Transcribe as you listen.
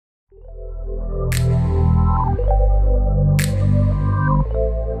Hi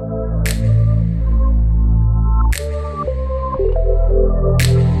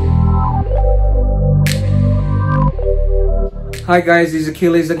guys, this is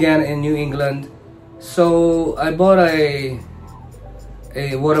Achilles again in New England. So I bought a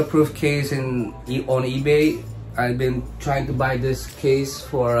waterproof case on eBay. I've been trying to buy this case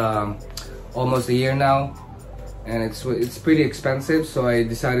for almost a year now, and it's pretty expensive. So I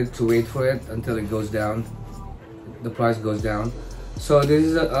decided to wait for it until it goes down. The price goes down. So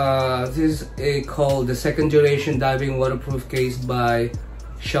this is called the second generation diving waterproof case by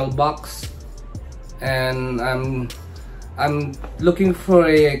Shellbox, and I'm looking for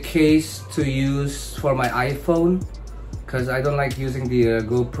a case to use for my iPhone because I don't like using the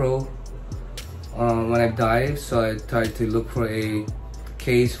GoPro when I dive. So I tried to look for a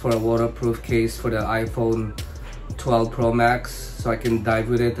case, for a waterproof case for the iPhone 12 Pro Max, so I can dive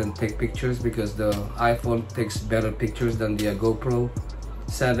with it and take pictures, because the iPhone takes better pictures than the GoPro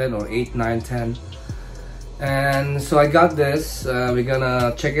 7 or 8, 9, 10. And so I got this. We're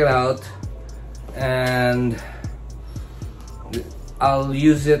gonna check it out, and I'll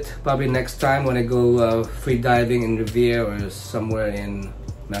use it probably next time when I go free diving in Revere or somewhere in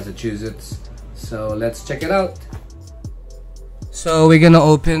Massachusetts. So let's check it out. So we're gonna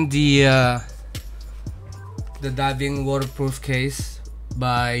open the diving waterproof case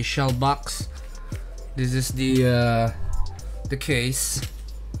by Shellbox. This is the case,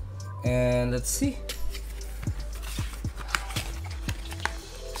 and let's see.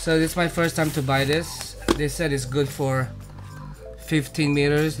 So this is my first time to buy this. They said it's good for 15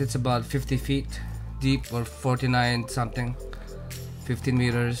 meters. It's about 50 feet deep, or 49 something, 15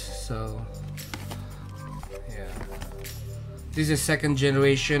 meters. So yeah, this is second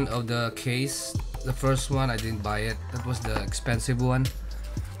generation of the case. The first one I didn't buy it. That was the expensive one.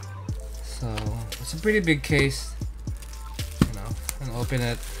 So it's a pretty big case, you know, and open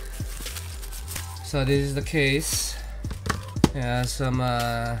it. So this is the case. Yeah, some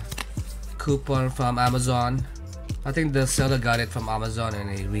coupon from Amazon. I think the seller got it from Amazon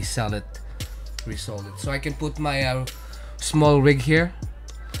and he resold it. So I can put my small rig here.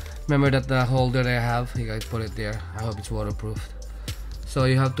 Remember that the holder that I have, you guys put it there. I hope it's waterproof. So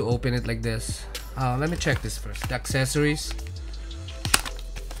you have to open it like this. Let me check this first. The accessories.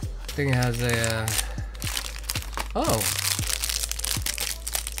 I think it has a oh,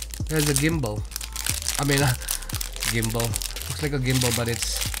 there's a gimbal. I mean gimbal. Looks like a gimbal, but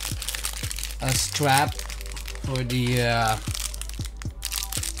it's a strap for the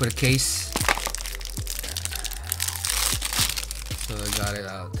case. So I got it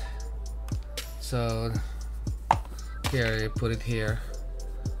out. So here, you put it here.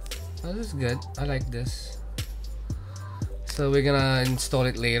 Oh, this is good. I like this. So we're gonna install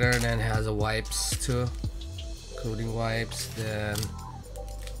it later, and then it has a wipes too, including wipes. Then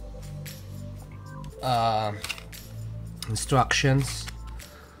instructions.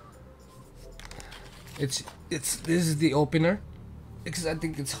 This is the opener, because I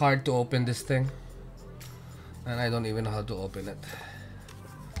think it's hard to open this thing, and I don't even know how to open it.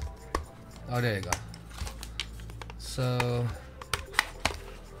 Oh, there you go. So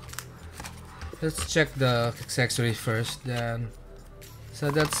let's check the accessory first. Then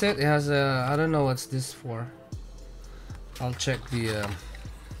so that's it. It has a, I don't know what's this for. I'll check the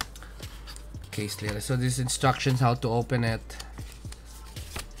case later. So these instructions how to open it.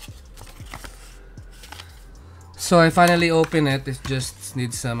 So I finally open it. It just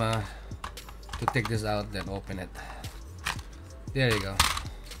needs some to take this out, then open it. There you go.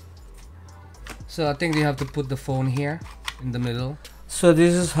 So I think you have to put the phone here in the middle. So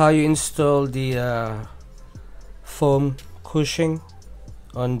this is how you install the foam cushion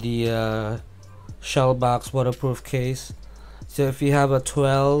on the Shellbox waterproof case. So if you have a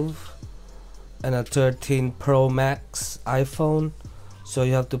 12 and a 13 Pro Max iPhone, so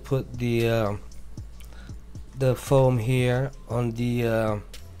you have to put the foam here on the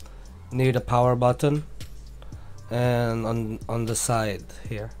near the power button and on the side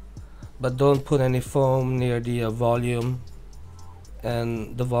here, but don't put any foam near the volume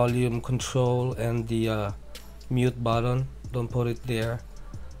and the volume control and the mute button. Don't put it there,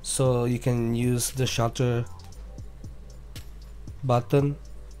 so you can use the shutter button,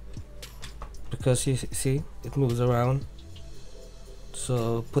 because you see it moves around.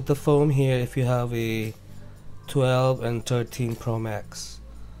 So put the foam here if you have a 12 and 13 Pro Max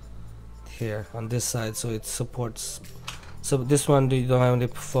here on this side, so it supports. So this one, you don't have any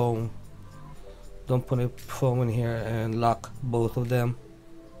foam. Don't put a foam in here, and lock both of them.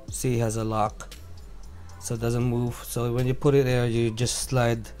 See, it has a lock, so it doesn't move. So when you put it there, you just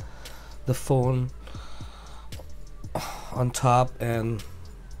slide the phone on top, and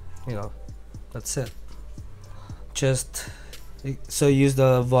you know, that's it. Just so use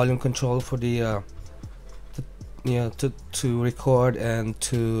the volume control for the to record and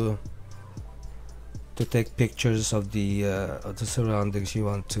to take pictures of the surroundings you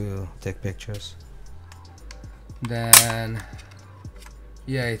want to take pictures. Then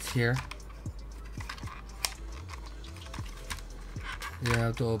yeah, it's here. You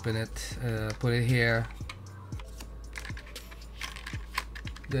have to open it, put it here,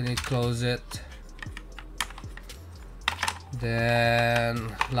 then you close it,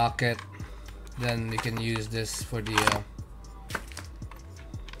 then lock it, then you can use this for the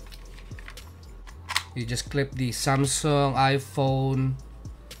you just clip the Samsung, iPhone,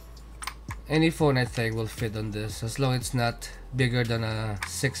 any phone I think will fit on this, as long as it's not bigger than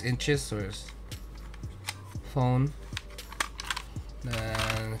 6 inches or phone.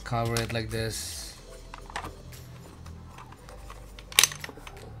 Then cover it like this.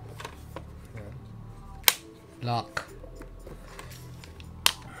 Lock.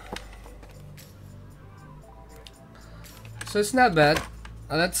 So it's not bad.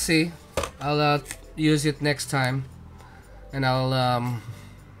 Let's see. I'll use it next time, and I'll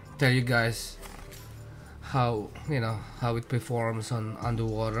tell you guys how how it performs on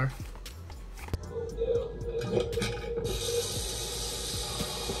underwater.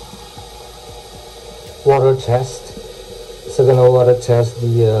 Water test. So gonna water test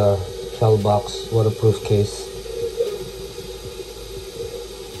the Shellbox waterproof case.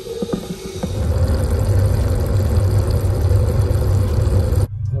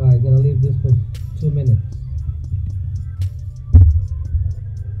 Alright, gonna leave this for 2 minutes.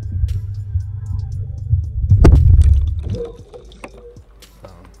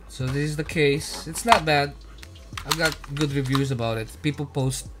 So this is the case. It's not bad. I've got good reviews about it. People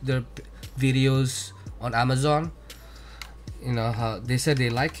post their videos on Amazon. You know how they said they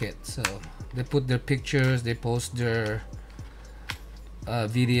like it, so they put their pictures, they post their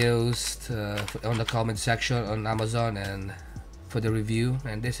videos on the comment section on Amazon and for the review,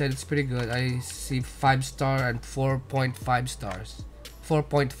 and they said it's pretty good. I see 5-star and 4.5 stars.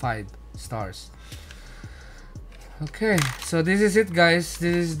 4.5 stars. Okay, so this is it, guys.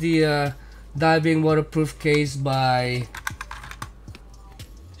 This is the diving waterproof case by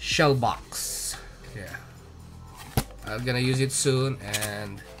Shellbox. Yeah, I'm gonna use it soon,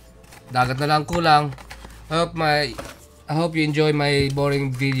 and dagat na lang kulang. I hope you enjoy my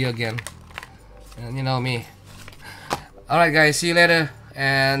boring video again. And you know me. Alright guys, see you later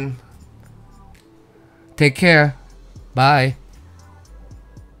and take care. Bye.